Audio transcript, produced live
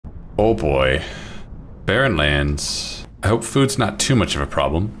Oh boy. Barren lands. I hope food's not too much of a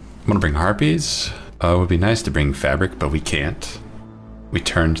problem. I'm gonna bring harpies. It would be nice to bring fabric, but we can't. We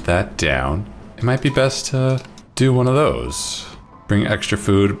turned that down. It might be best to do one of those. Bring extra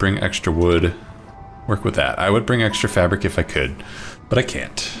food, bring extra wood. Work with that. I would bring extra fabric if I could, but I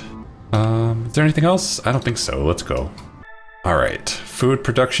can't. Is there anything else? I don't think so. Let's go. All right. Food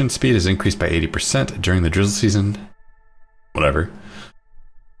production speed is increased by 80% during the drizzle season. Whatever.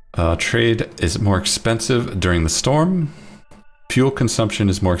 Trade is more expensive during the storm. Fuel consumption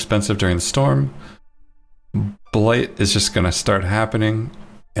is more expensive during the storm. Blight is just gonna start happening,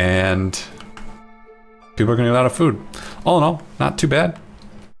 and people are gonna get out of food. All in all, not too bad.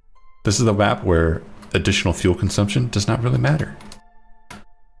 This is the map where additional fuel consumption does not really matter.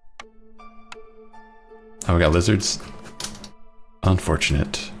 Oh, we got lizards.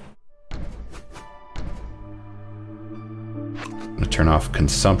 Unfortunate. I'm gonna turn off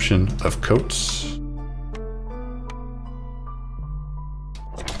consumption of coats.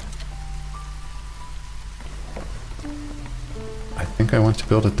 I think I want to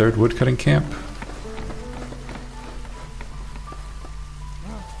build a third woodcutting camp.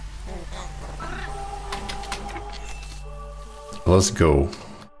 Let's go.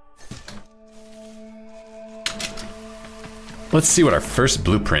 Let's see what our first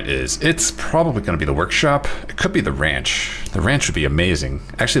blueprint is. It's probably going to be the workshop. It could be the ranch. The ranch would be amazing.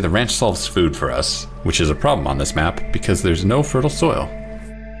 Actually, the ranch solves food for us, which is a problem on this map because there's no fertile soil.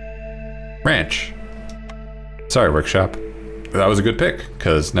 Ranch. Sorry, workshop. That was a good pick,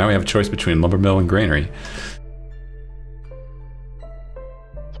 because now we have a choice between lumber mill and granary.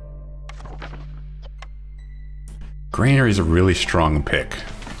 Granary is a really strong pick.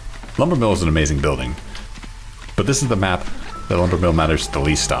 Lumber mill is an amazing building, but this is the map that lumber mill matters the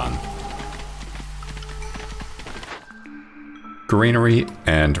least on. Granary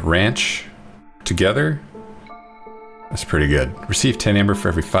and ranch together. That's pretty good. Receive 10 amber for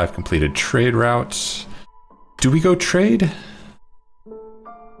every 5 completed trade routes. Do we go trade?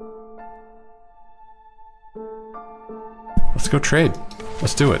 Let's go trade.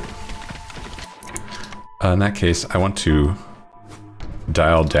 Let's do it. In that case, I want to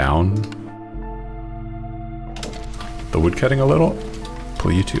dial down the woodcutting a little.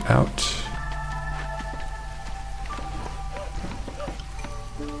 Pull you two out.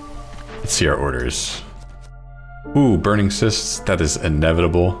 Let's see our orders. Ooh, burning cysts. That is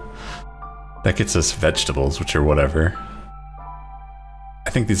inevitable. That gets us vegetables, which are whatever. I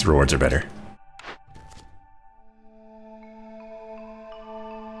think these rewards are better.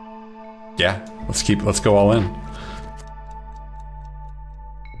 Yeah, let's go all in.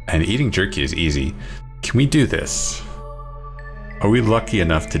 And eating jerky is easy. Can we do this? Are we lucky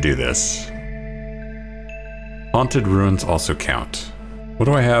enough to do this? Haunted ruins also count. What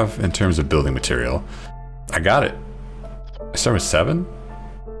do I have in terms of building material? I got it. I start with 7?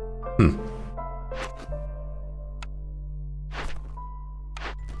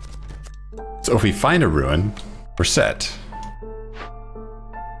 So if we find a ruin, we're set.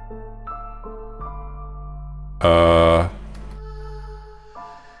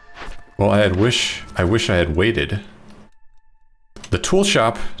 Well, I wish I had waited. The tool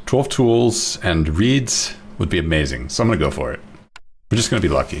shop, 12 tools and reeds would be amazing, so I'm gonna go for it. We're just gonna be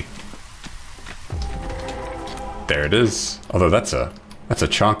lucky. There it is. Although that's a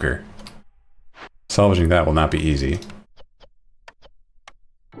chonker. Salvaging that will not be easy.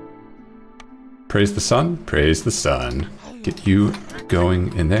 Praise the sun, praise the sun. Get you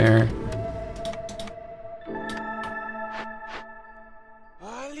going in there.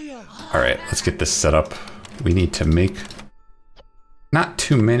 All right, let's get this set up. We need to make not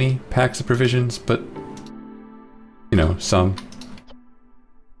too many packs of provisions, but you know, some.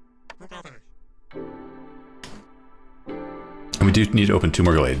 And we do need to open 2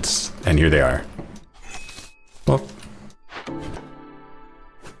 more glades, and here they are. Well,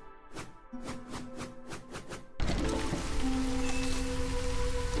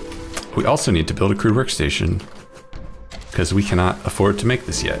 we also need to build a crude workstation, because we cannot afford to make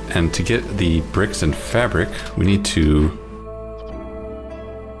this yet. And to get the bricks and fabric, we need to...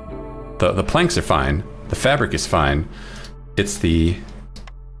 The planks are fine. The fabric is fine. It's the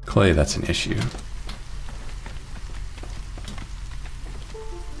clay that's an issue.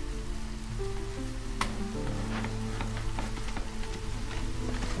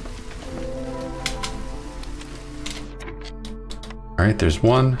 All right, there's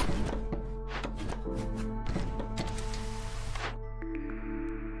one.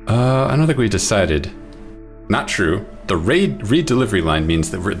 I don't think we decided. Not true. The raid delivery line means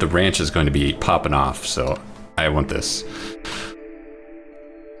that the ranch is going to be popping off, so I want this.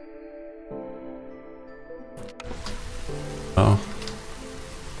 Oh.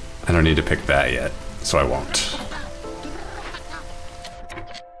 I don't need to pick that yet, so I won't.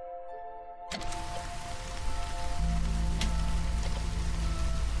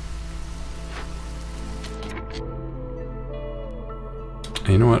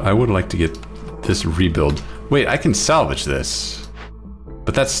 You know what? I would like to get this rebuild. Wait, I can salvage this.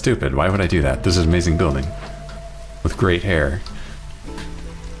 But that's stupid. Why would I do that? This is an amazing building. With great hair.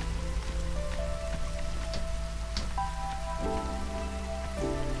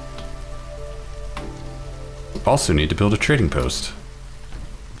 Also need to build a trading post.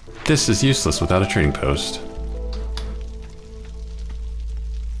 This is useless without a trading post.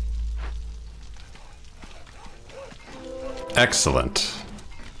 Excellent.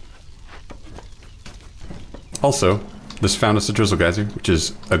 Also, this found us a drizzle geyser, which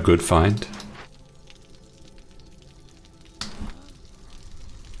is a good find.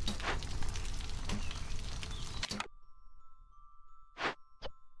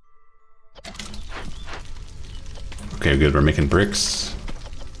 Okay, good, we're making bricks.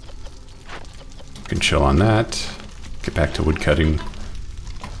 We can chill on that. Get back to wood cutting.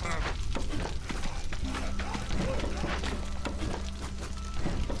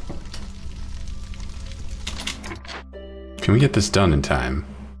 Can we get this done in time?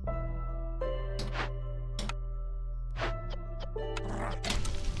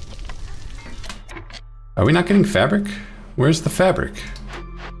 Are we not getting fabric? Where's the fabric?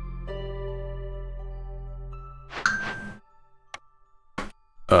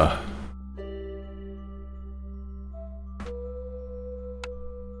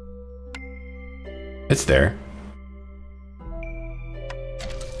 It's there.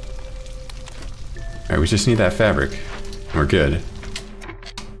 Alright, we just need that fabric. We're good.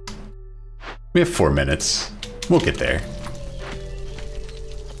 We have 4 minutes. We'll get there.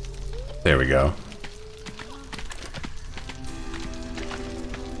 There we go.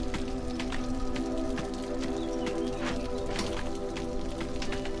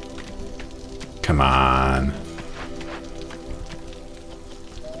 Come on.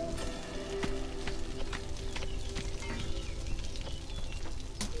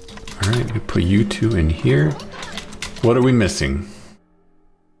 Alright, we put you two in here. What are we missing?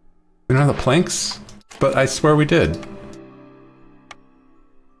 We don't have the planks? But I swear we did.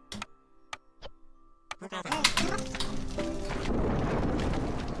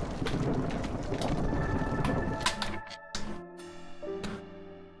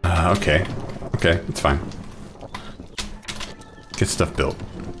 Okay. Okay, it's fine. Get stuff built.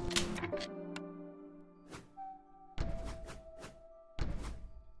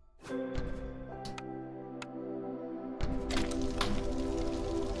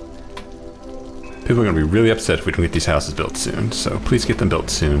 People are going to be really upset if we don't get these houses built soon, so please get them built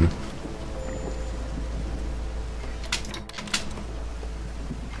soon.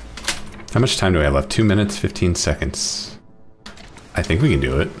 How much time do I have left? 2 minutes, 15 seconds. I think we can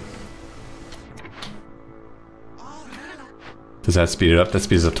do it. Does that speed it up? That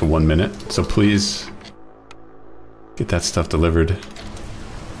speeds up to 1 minute, so please get that stuff delivered.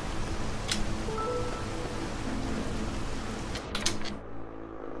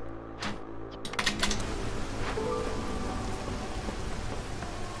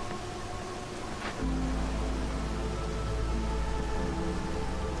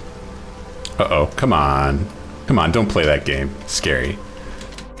 Uh-oh, come on. Come on, don't play that game. It's scary.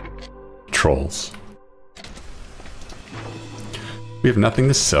 Trolls. We have nothing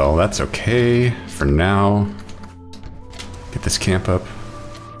to sell. That's okay for now. Get this camp up.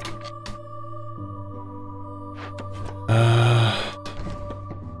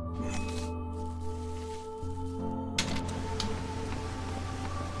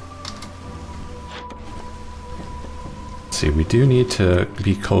 Let's see, we do need to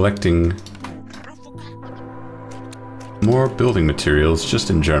be collecting more building materials,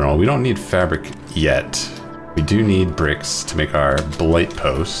 just in general. We don't need fabric yet. We do need bricks to make our blight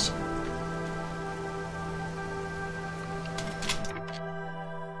post.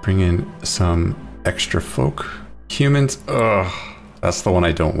 Bring in some extra folk. Humans, ugh, that's the one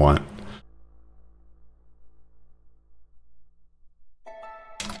I don't want.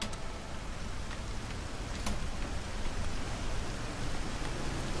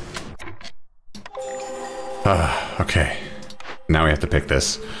 Okay. Now we have to pick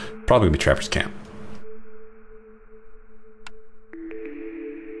this. Probably gonna be Trapper's Camp.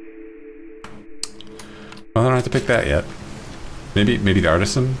 Well, I don't have to pick that yet. Maybe the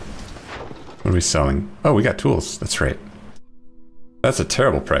artisan? What are we selling? Oh, we got tools. That's right. That's a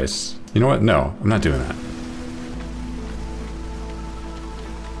terrible price. You know what? No, I'm not doing that.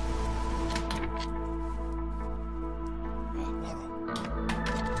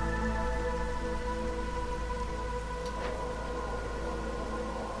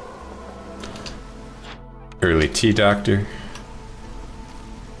 Burly tea doctor.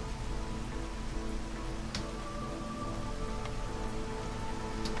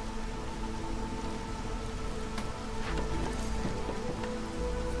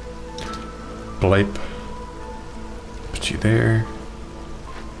 Blipe. Put you there.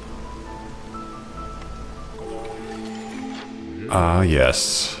 Ah,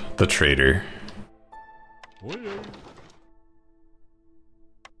 yes. The trader.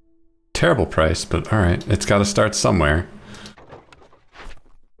 Terrible price, but alright. It's gotta start somewhere.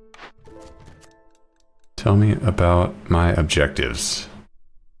 Tell me about my objectives.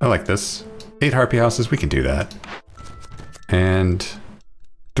 I like this. 8 harpy houses, we can do that. And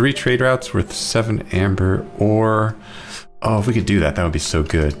 3 trade routes worth 7 amber, or... Oh, if we could do that, that would be so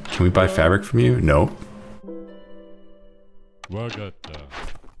good. Can we buy fabric from you? Nope. We're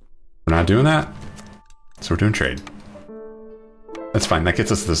not doing that. So we're doing trade. That's fine, that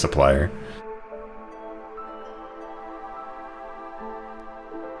gets us the supplier.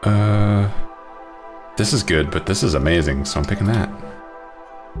 This is good, but this is amazing, so I'm picking that.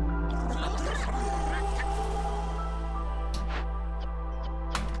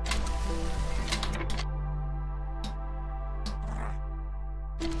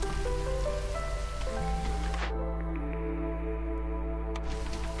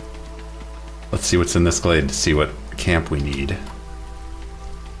 Let's see what's in this glade to see what camp we need.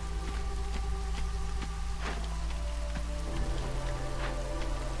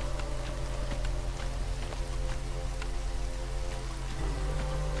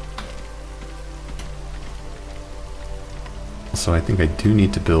 So I think I do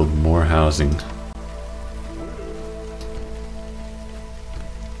need to build more housing.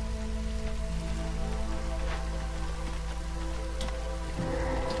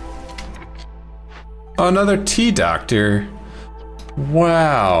 Another tea doctor.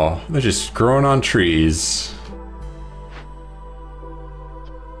 Wow, they're just growing on trees.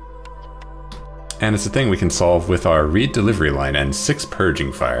 And it's a thing we can solve with our reed delivery line and 6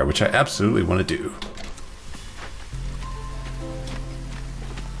 purging fire, which I absolutely want to do.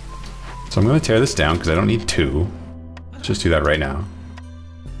 So I'm going to tear this down because I don't need 2. Let's just do that right now.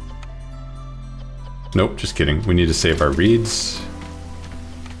 Nope, just kidding. We need to save our reeds.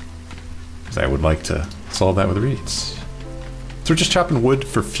 Because I would like to solve that with reeds. So we're just chopping wood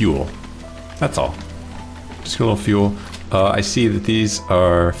for fuel. That's all. Just a little fuel. I see that these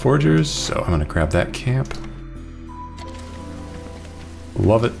are foragers, so I'm going to grab that camp.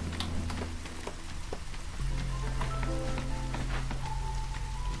 Love it.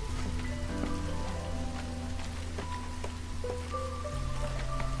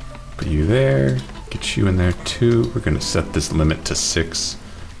 Put you there. Get you in there too. We're going to set this limit to 6.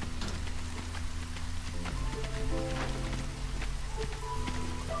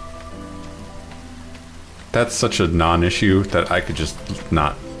 That's such a non-issue that I could just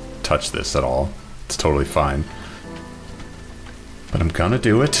not touch this at all. It's totally fine. But I'm gonna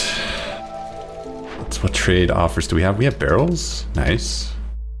do it. That's what trade offers do we have? We have barrels? Nice.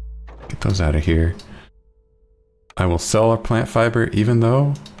 Get those out of here. I will sell our plant fiber even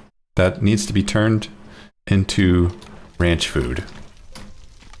though that needs to be turned into ranch food.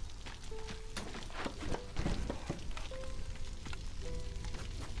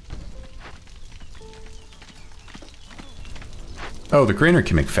 Oh, the grainer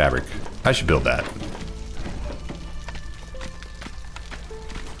can make fabric. I should build that.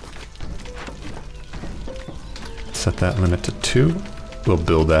 Set that limit to 2. We'll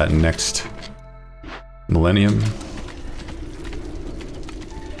build that next millennium.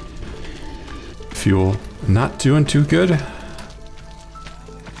 Fuel, not doing too good.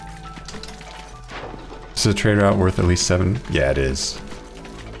 Is a trade route worth at least 7? Yeah, it is.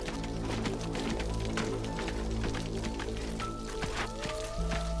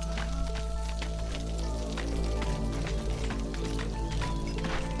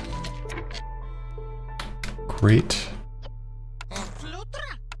 Great.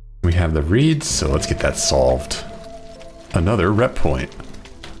 We have the reeds, so let's get that solved. Another rep point.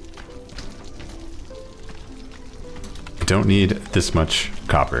 I don't need this much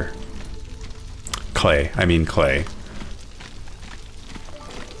copper. Clay, I mean clay.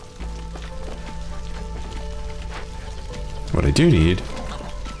 What I do need,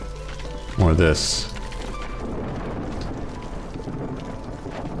 more of this.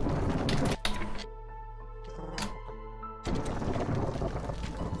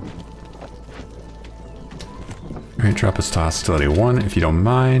 Alright, drop us to hostility 1 if you don't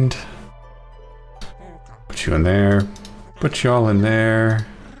mind. Put you in there. Put y'all in there.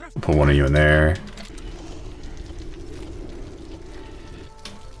 Put one of you in there.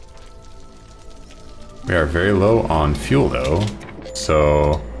 We are very low on fuel though,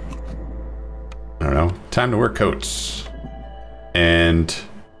 so I don't know. Time to wear coats and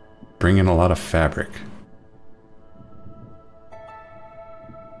bring in a lot of fabric.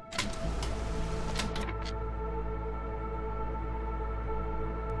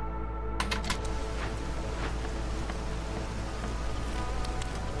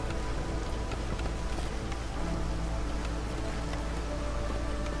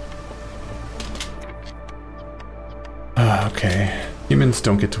 Okay, humans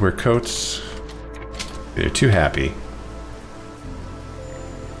don't get to wear coats. They're too happy.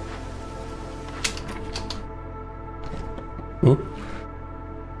 Oop.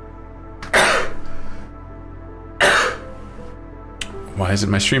 Why isn't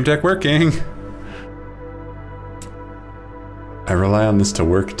my stream deck working? I rely on this to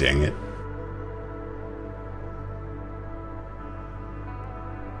work, dang it.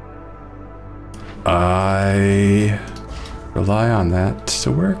 I rely on that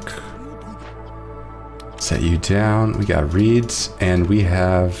to work. Set you down. We got reeds and we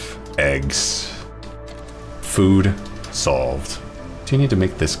have eggs. Food solved. Do you need to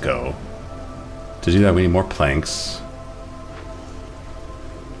make this go? To do that, we need more planks.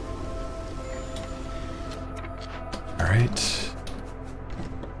 All right.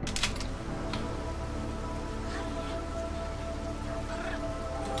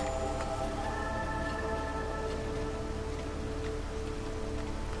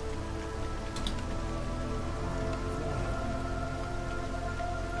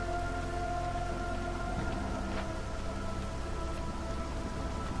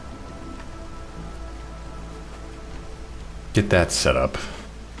 Get that set up.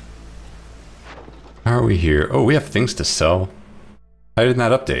 How are we here? Oh, we have things to sell. Why didn't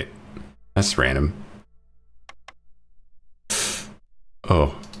that update? That's random.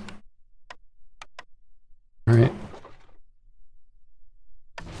 Oh. Alright.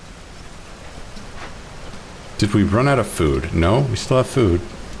 Did we run out of food? No, we still have food.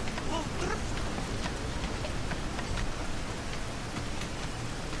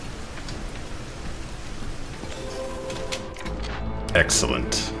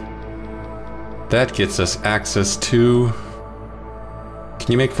 Excellent. That gets us access to...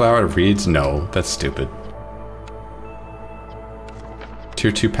 Can you make flour out of reeds? No, that's stupid.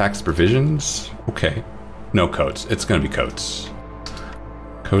 Tier 2 packs provisions? Okay. No coats. It's gonna be coats.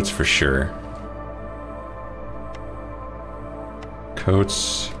 Coats for sure.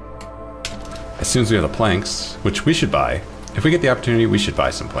 Coats. As soon as we have the planks, which we should buy. If we get the opportunity, we should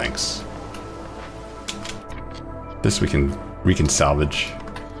buy some planks. This we can salvage.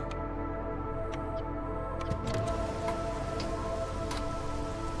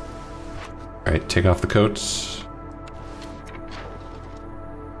 Alright, take off the coats.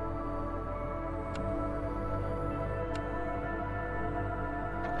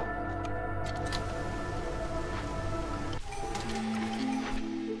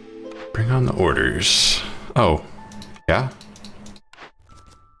 Bring on the orders. Oh, yeah.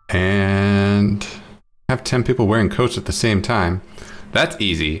 And have 10 people wearing coats at the same time. That's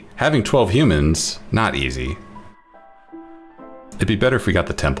easy. Having 12 humans, not easy. It'd be better if we got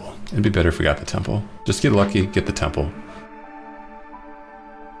the temple. It'd be better if we got the temple. Just get lucky, get the temple.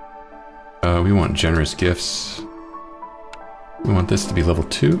 We want generous gifts. We want this to be level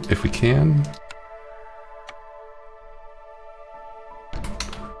 2 if we can.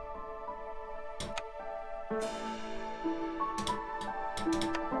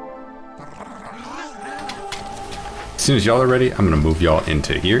 As soon as y'all are ready, I'm gonna move y'all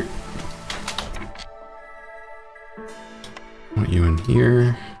into here. Want you in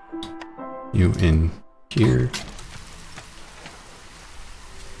here. You in here.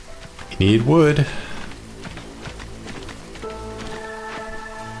 We need wood.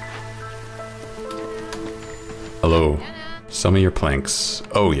 Hello. Sell me your planks.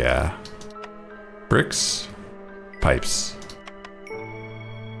 Oh yeah. Bricks. Pipes.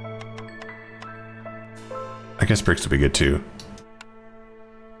 I guess bricks would be good too.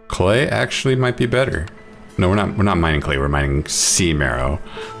 Clay actually might be better. No, we're not mining clay, we're mining sea marrow.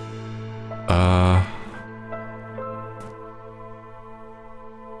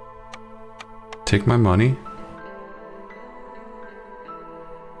 Take my money.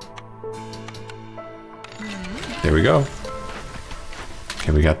 There we go.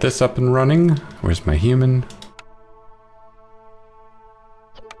 Okay, we got this up and running. Where's my human?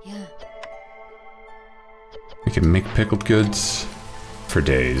 We can make pickled goods for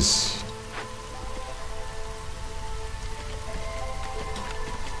days.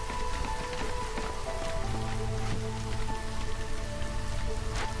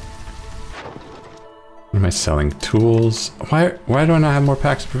 selling tools? Why do I not have more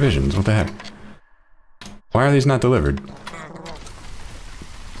packs of provisions? What the heck? Why are these not delivered?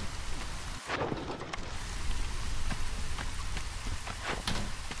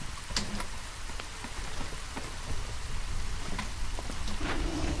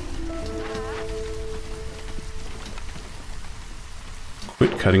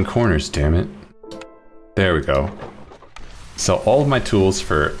 Quit cutting corners, damn it. There we go. Sell all of my tools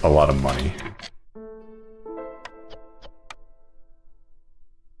for a lot of money.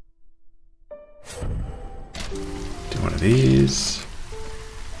 Do one of these.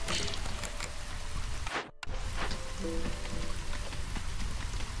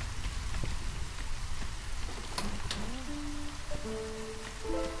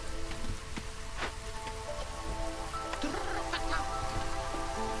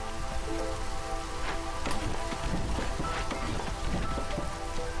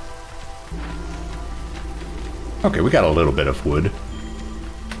 Okay, we got a little bit of wood.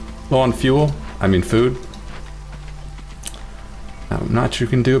 Low on fuel, I mean food. Not much you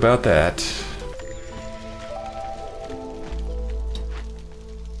can do about that.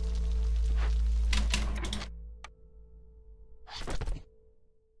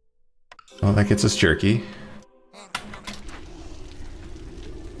 Well, that gets us jerky.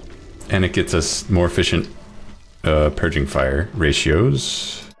 And it gets us more efficient purging fire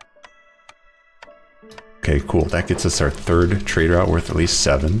ratios. Okay, cool. That gets us our third trade route worth at least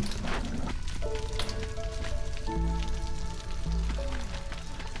 7.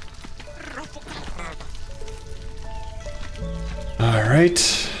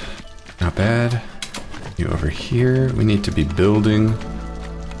 Alright. Not bad. You over here. We need to be building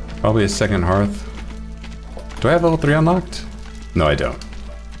probably a second hearth. Do I have level 3 unlocked? No, I don't.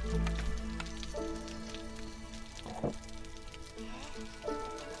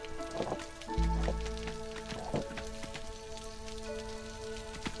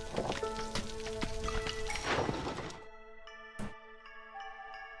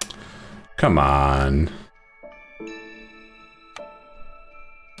 Come on.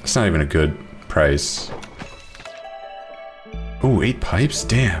 That's not even a good price. Oh, 8 pipes?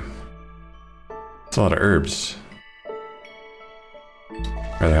 Damn. That's a lot of herbs.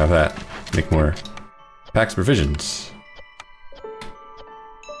 Rather have that. Make more packs provisions.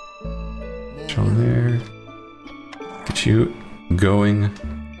 Control there. Get you going.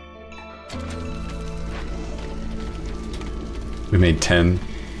 We made 10.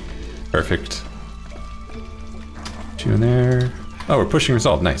 Perfect. Put you in there. Oh, we're pushing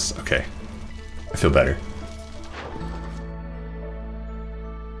resolve. Nice. Okay. I feel better.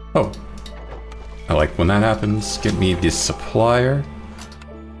 Oh. I like when that happens. Get me the supplier.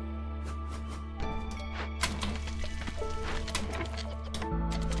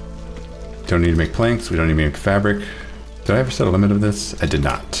 Don't need to make planks. We don't need to make fabric. Did I ever set a limit of this? I did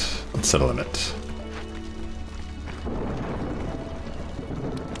not. Let's set a limit.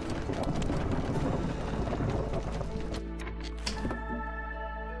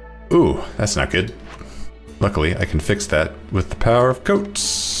 Ooh, that's not good. Luckily, I can fix that with the power of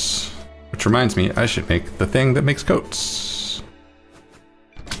coats. Which reminds me, I should make the thing that makes coats.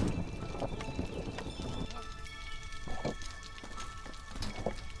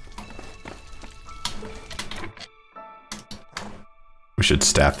 We should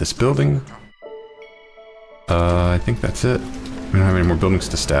staff this building. I think that's it. We don't have any more buildings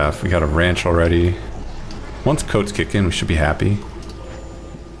to staff. We got a ranch already. Once coats kick in, we should be happy.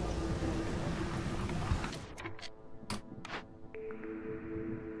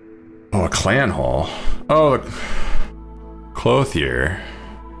 Oh, a clan hall. Oh, look. Clothier.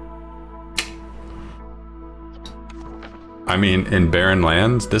 I mean, in barren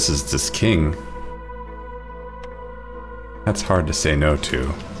lands, this is just king. That's hard to say no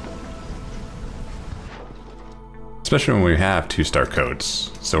to. Especially when we have 2-star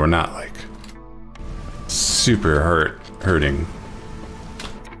coats, so we're not like super hurting.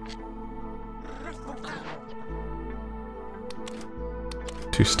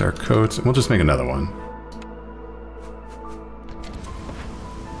 Two-star coats, and we'll just make another one.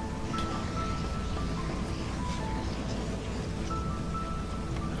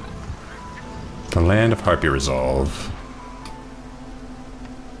 The land of Harpy Resolve.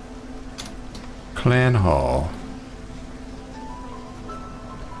 Clan Hall.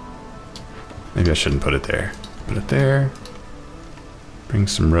 Maybe I shouldn't put it there. Put it there. Bring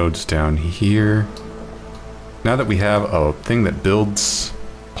some roads down here. Now that we have a thing that builds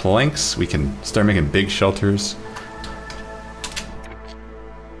planks, we can start making big shelters.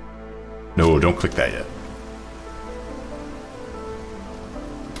 No, don't click that yet.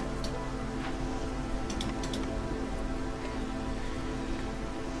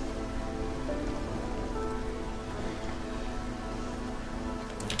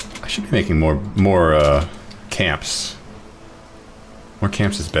 should be making more camps. More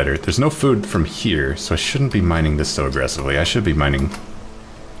camps is better. There's no food from here, so I shouldn't be mining this so aggressively. I should be mining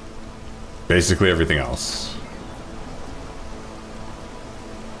basically everything else.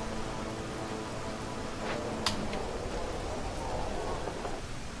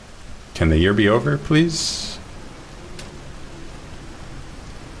 Can the year be over, please?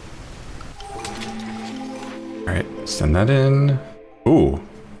 Alright, send that in. Ooh.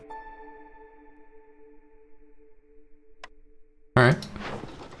 Alright.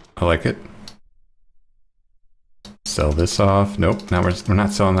 I like it. Sell this off. Nope, now we're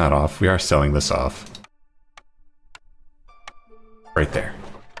not selling that off. We are selling this off. Right there.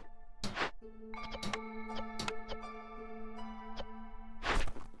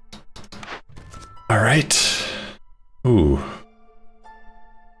 Alright. Ooh.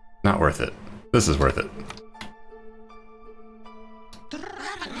 Not worth it. This is worth it.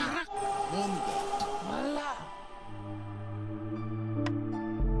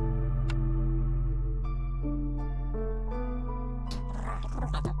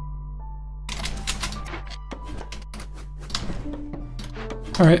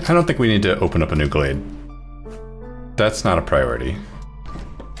 Alright, I don't think we need to open up a new glade. That's not a priority.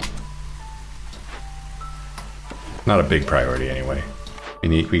 Not a big priority anyway.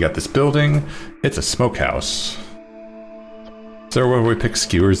 We got this building. It's a smokehouse. Is there where we pick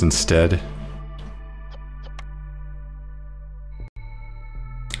skewers instead?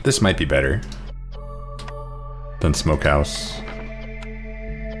 This might be better than smokehouse.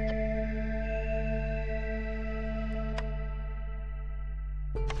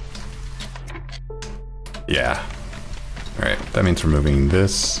 Yeah. Alright, that means we're moving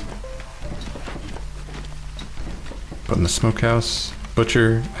this. Put in the smokehouse.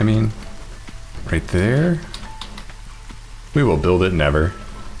 Butcher, I mean, right there. We will build it never.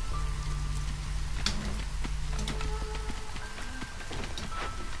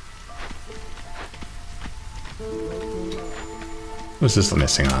 What's this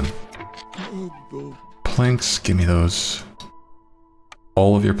missing on? Planks, give me those.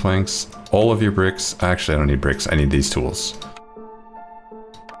 All of your planks, all of your bricks. Actually, I don't need bricks, I need these tools.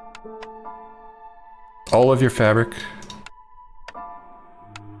 All of your fabric.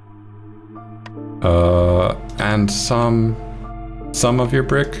 And some of your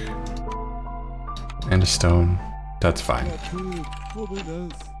brick. And a stone. That's fine.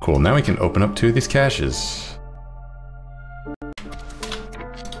 Cool, now we can open up 2 of these caches.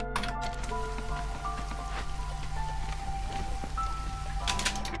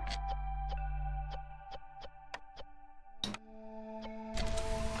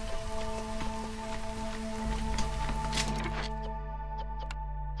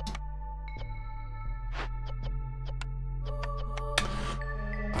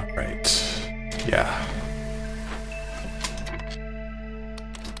 Yeah.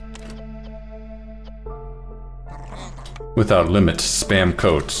 Without limit, spam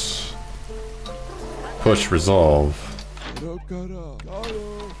coats. Push resolve.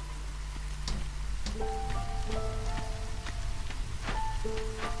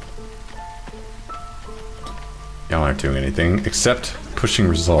 Y'all aren't doing anything except pushing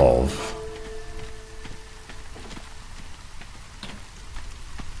resolve.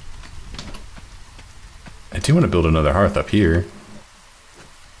 I do want to build another hearth up here,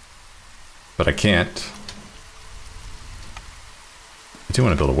 but I can't. I do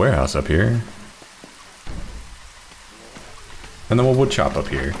want to build a warehouse up here. And then we'll wood chop up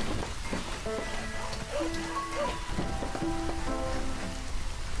here.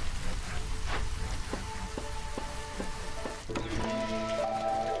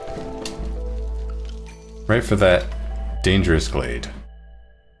 Right for that dangerous glade.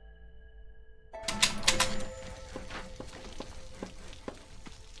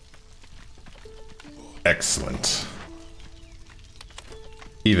 Excellent.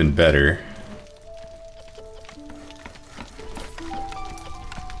 Even better.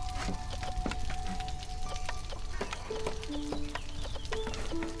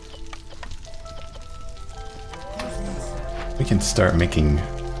 We can start making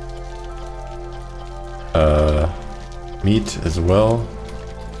meat as well.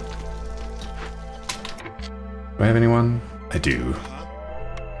 Do I have anyone? I do.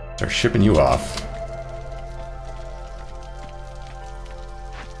 Start shipping you off.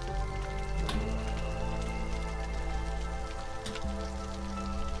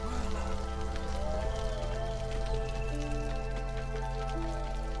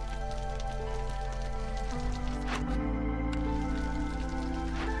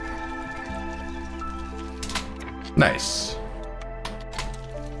 Nice.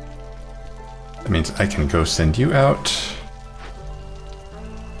 That means I can go send you out.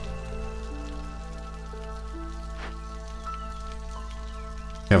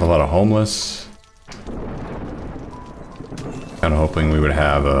 We have a lot of homeless. Kind of hoping we would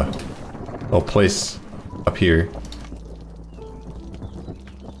have a little place up here.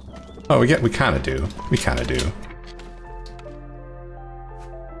 Oh, we kind of do. We kind of do.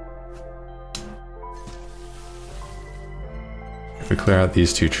 If we clear out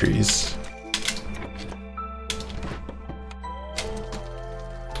these 2 trees.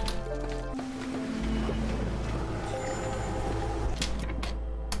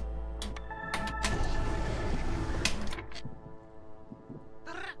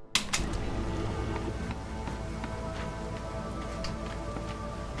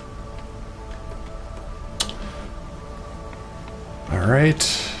 All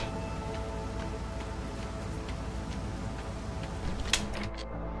right.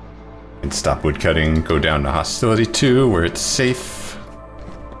 And stop woodcutting, go down to hostility 2 where it's safe.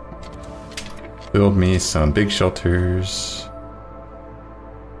 Build me some big shelters.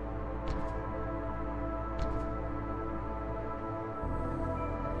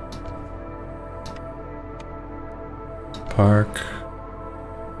 Park.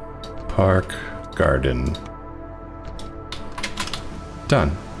 Park. Garden.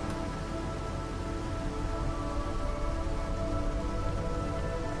 Done.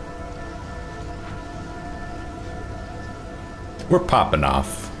 We're popping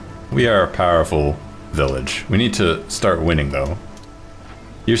off. We are a powerful village. We need to start winning though.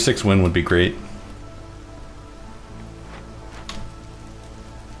 Year 6 win would be great.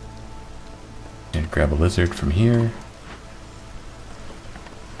 And grab a lizard from here.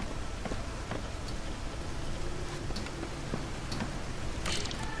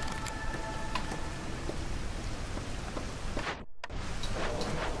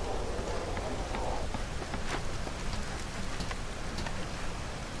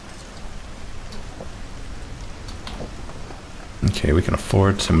 Okay, we can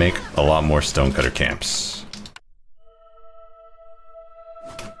afford to make a lot more stonecutter camps.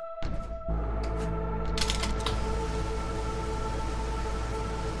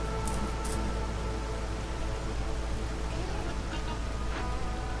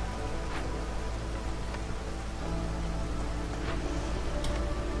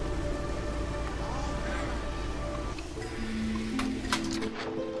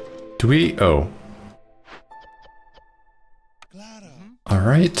 Do we? Oh.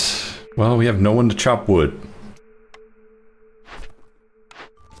 Alright. Well, we have no one to chop wood.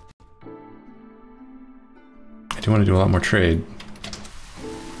 I do want to do a lot more trade.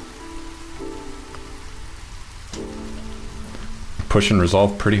 Push and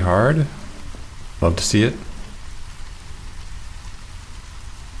resolve pretty hard. Love to see it.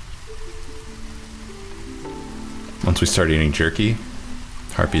 Once we start eating jerky,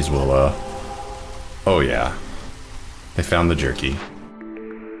 harpies will, oh yeah. They found the jerky.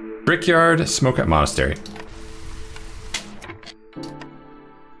 Brickyard, smoke at monastery.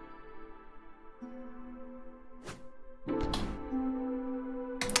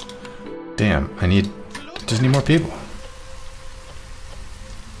 Damn, just need more people.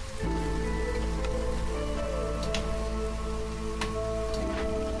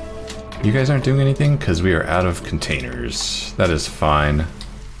 You guys aren't doing anything? Because we are out of containers. That is fine.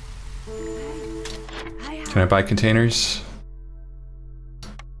 Can I buy containers?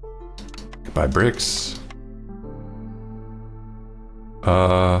 Buy bricks.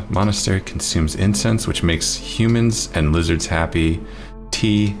 Monastery consumes incense, which makes humans and lizards happy.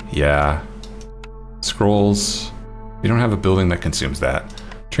 Tea, yeah. Scrolls. We don't have a building that consumes that.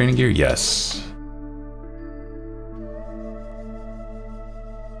 Training gear, yes.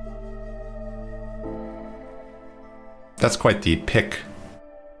 That's quite the pick.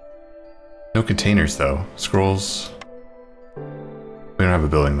 No containers though. Scrolls. We don't have a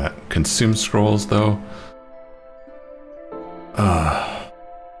building that consumes scrolls though.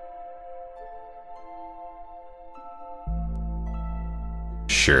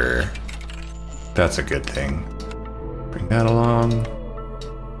 Sure. That's a good thing. Bring that along.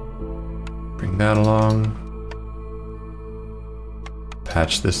 Bring that along.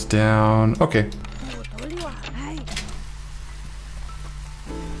 Patch this down. Okay.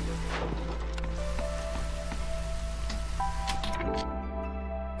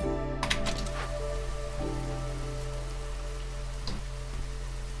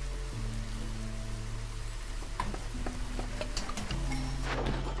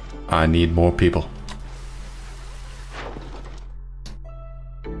 I need more people.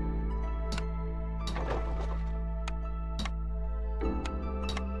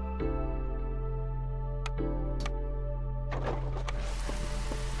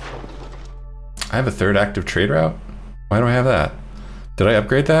 I have a third active trade route? Why do I have that? Did I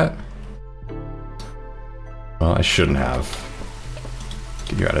upgrade that? Well, I shouldn't have.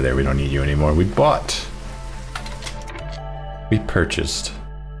 Get you out of there, we don't need you anymore. We bought. We purchased.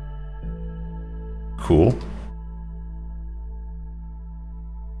 Cool.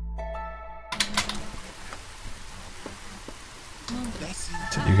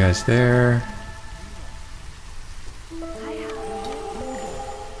 Set you guys there.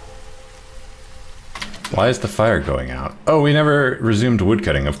 Why is the fire going out? Oh, we never resumed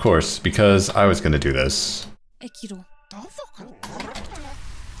woodcutting, of course, because I was going to do this. I'm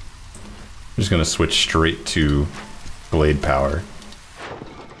just going to switch straight to blade power.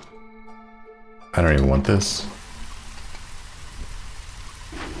 I don't even want this.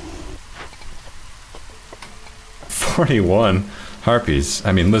 "41 harpies.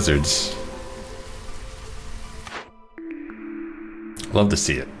 I mean lizards. Love to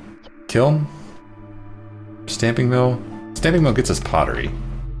see it. Kiln? Stamping mill? Stamping mill gets us pottery.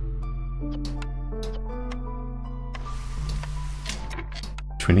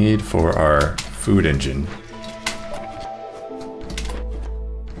 Which we need for our food engine.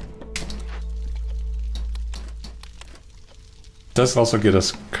 Does also get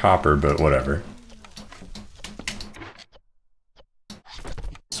us copper, but whatever.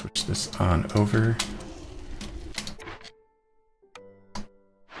 Switch this on over.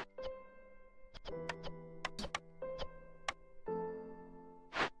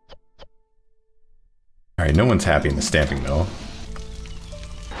 Alright, no one's happy in the stamping mill.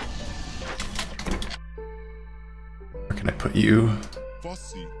 Where can I put you?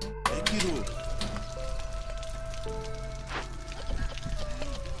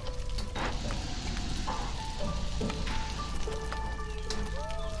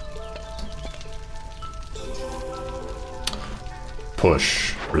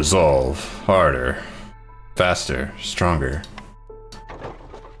 Push, resolve, harder, faster, stronger.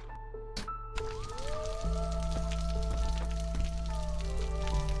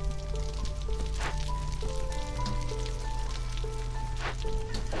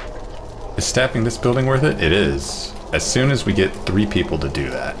 Is staffing this building worth it? It is. As soon as we get 3 people to do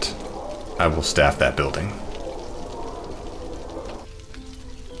that, I will staff that building.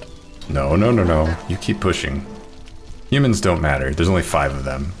 No, no, no, no. You keep pushing. Humans don't matter. There's only 5 of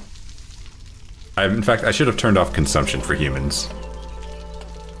them. In fact, I should have turned off consumption for humans.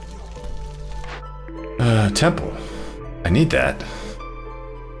 Temple. I need that.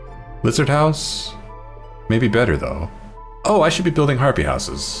 Lizard house? Maybe better, though. Oh, I should be building harpy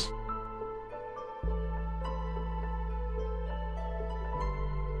houses.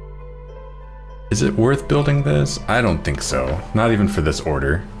 Is it worth building this? I don't think so. Not even for this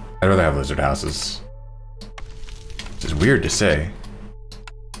order. I'd rather have lizard houses. Which is weird to say.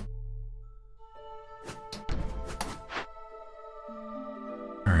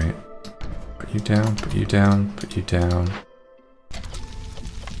 Alright. Put you down, put you down, put you down.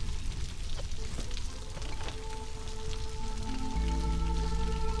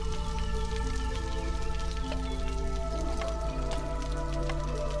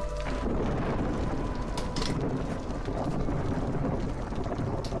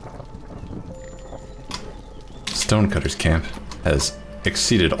 Stonecutter's camp has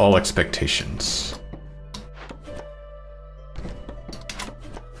exceeded all expectations.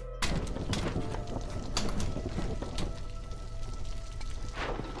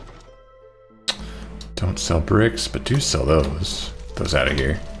 Don't sell bricks, but do sell those. Those out of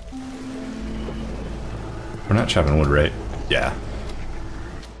here. We're not chopping wood, right? Yeah.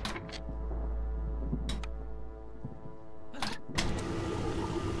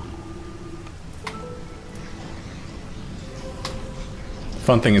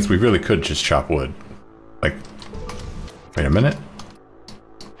 Fun thing is we really could just chop wood. Like, wait a minute.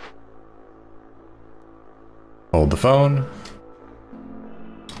 Hold the phone.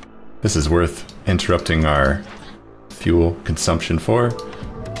 This is worth interrupting our fuel consumption for.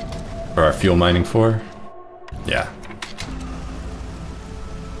 Or our fuel mining for. Yeah.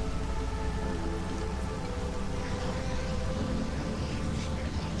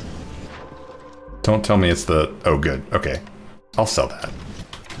 Don't tell me it's the... Oh, good. Okay. I'll sell that.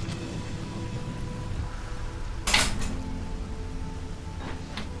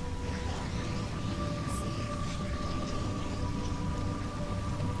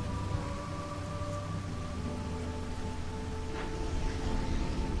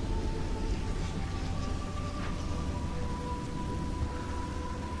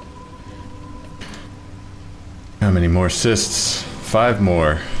 How many more cysts? 5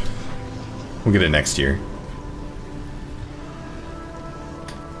 more. We'll get it next year.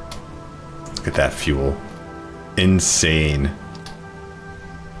 at that fuel. Insane.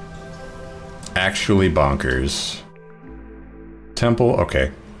 Actually bonkers. Temple,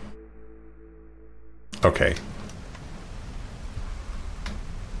 okay. Okay.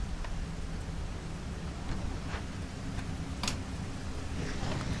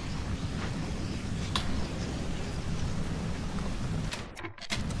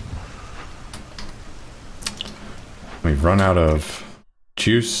 We've run out of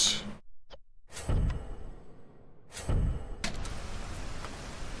juice.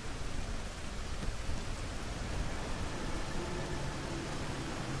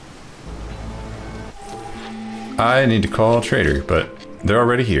 I need to call a trader, but they're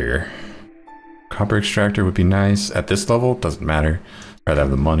already here. Copper extractor would be nice. At this level, doesn't matter. I'd rather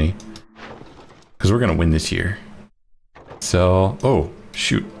have the money. Because we're going to win this year. So, oh,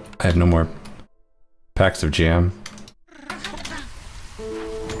 shoot. I have no more packs of jam.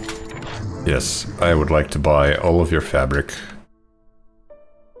 Yes, I would like to buy all of your fabric.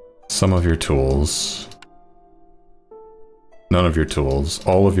 Some of your tools. None of your tools.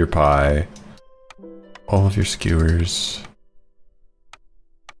 All of your pie. All of your skewers.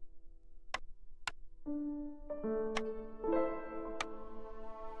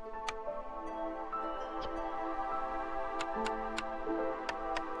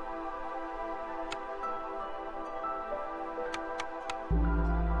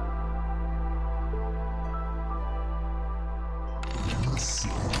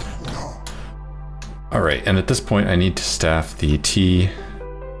 All right, and at this point I need to staff the tea.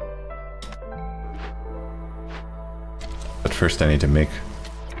 But first I need to make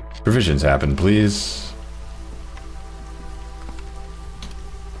provisions happen, please.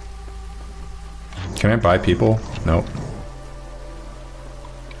 Can I buy people? Nope.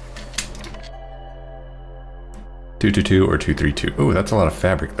 222 or 232. Oh, that's a lot of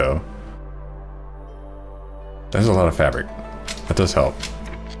fabric though. That's a lot of fabric. That does help.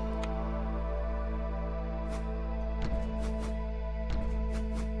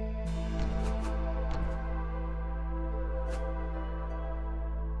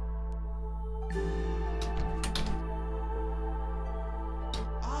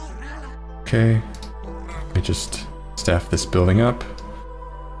 Okay, let me just staff this building up.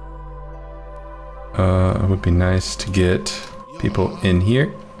 It would be nice to get people in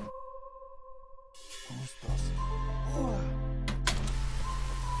here.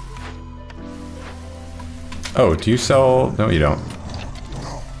 Oh, do you sell? No, you don't.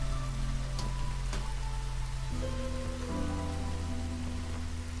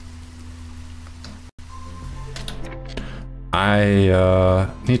 I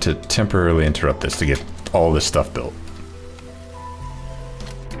need to temporarily interrupt this to get all this stuff built.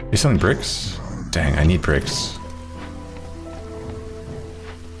 You selling bricks? Dang, I need bricks.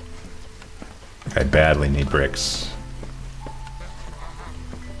 I badly need bricks.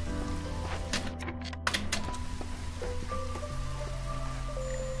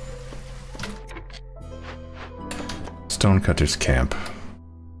 Stonecutter's camp.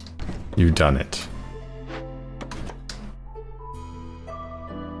 You've done it.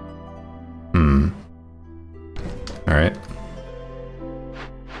 All right.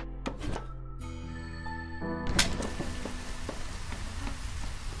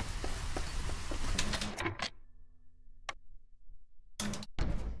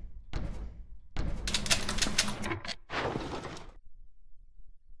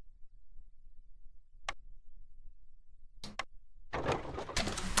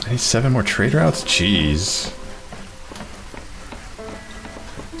 I need 7 more trade routes? Jeez.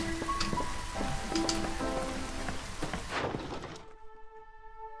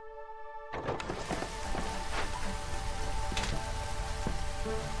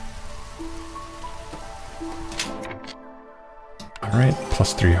 Alright,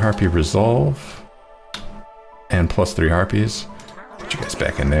 +3 harpy resolve. And +3 harpies. Put you guys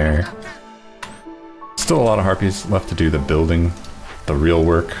back in there. Still a lot of harpies left to do the building, the real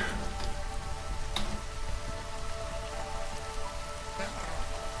work.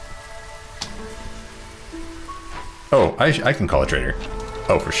 Oh, I can call a trader.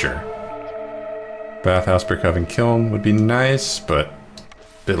 Oh, for sure. Bathhouse, brick oven, kiln would be nice, but a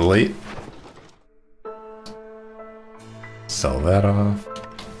bit late. Sell that off.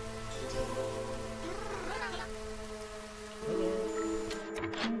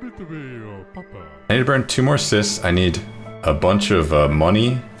 I need to burn 2 more cysts. I need a bunch of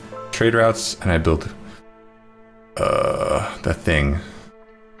money, trade routes, and I build the thing.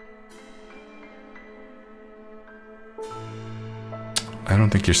 I don't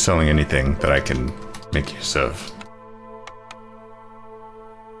think you're selling anything that I can make use of.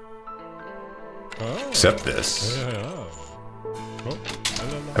 Accept this.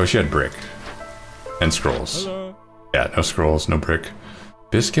 I wish you had brick. And scrolls. Yeah, no scrolls, no brick.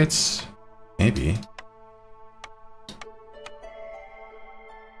 Biscuits? Maybe.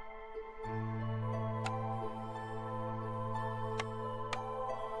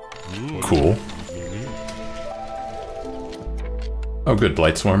 Cool. Oh good,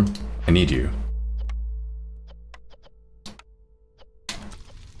 Blightswarm. I need you.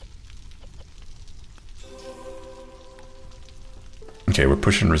 Okay, we're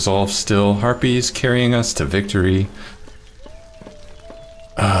pushing resolve still. Harpies carrying us to victory.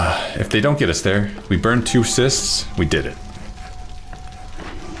 If they don't get us there, we burn 2 cysts, we did it.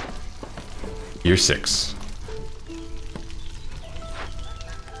 Year 6.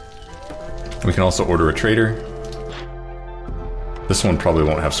 We can also order a trader. This one probably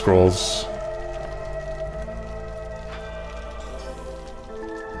won't have scrolls.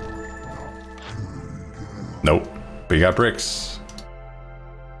 Nope, but you got bricks.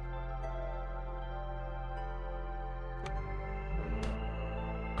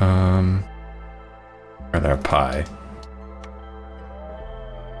 Rather have pie.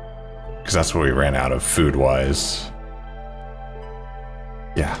 Because that's what we ran out of food-wise.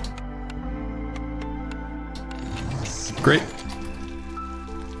 Yeah. Great.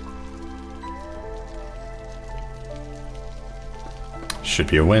 Should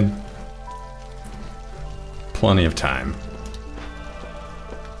be a win. Plenty of time.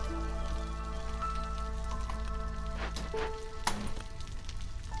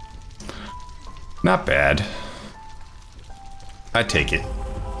 Not bad. I take it.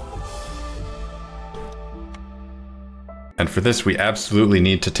 And for this, we absolutely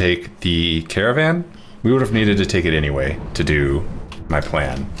need to take the caravan. We would have needed to take it anyway to do my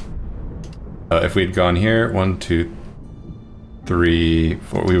plan. If we'd gone here, 1, 2, 3,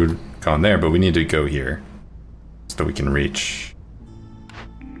 4, we would have gone there, but we need to go here so we can reach.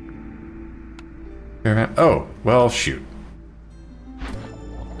 Caravan. Oh, well, shoot.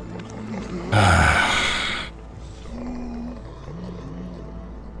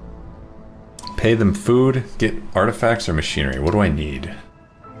 Pay them food, get artifacts or machinery. What do I need?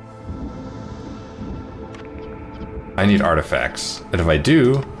 I need artifacts. And if I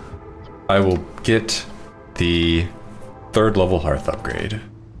do, I will get the 3rd level hearth upgrade.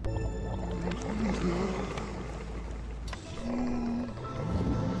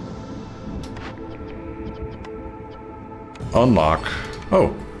 Unlock.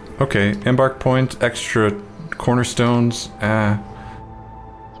 Oh, okay. Embark point, extra cornerstones.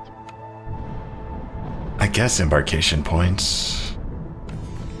 I guess embarkation points.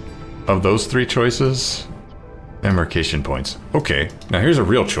 Of those 3 choices, embarkation points. Okay, now here's a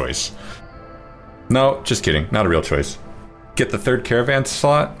real choice. No, just kidding, not a real choice. Get the 3rd caravan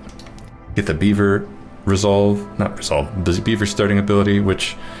slot, get the beaver the beaver starting ability,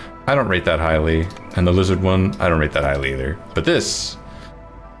 which I don't rate that highly, and the lizard one, I don't rate that highly either. But this,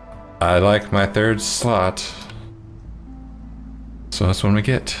 I like my 3rd slot. So that's one we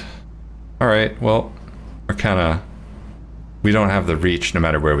get. Alright, well, we don't have the reach no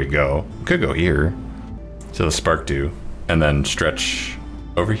matter where we go. We could go here to the spark dew and then stretch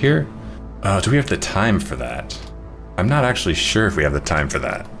over here. Do we have the time for that? I'm not actually sure if we have the time for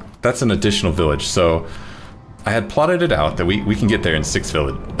that. That's an additional village. So I had plotted it out that we can get there in 6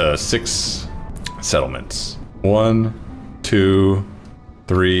 settlements. 1, 2,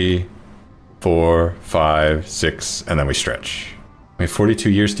 3, 4, 5, 6, and then we stretch. We have 42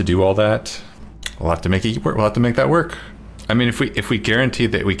 years to do all that. We'll have to make it work. We'll have to make that work. I mean, if we guarantee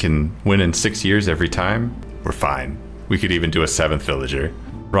that we can win in 6 years every time, we're fine. We could even do a 7th villager.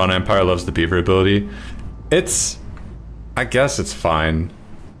 Ron Empire loves the beaver ability. I guess it's fine.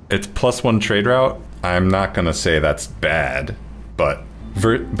 It's +1 trade route. I'm not gonna say that's bad, but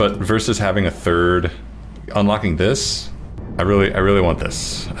versus having a 3rd, unlocking this, I really want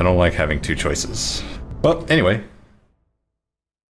this. I don't like having 2 choices. Well, anyway,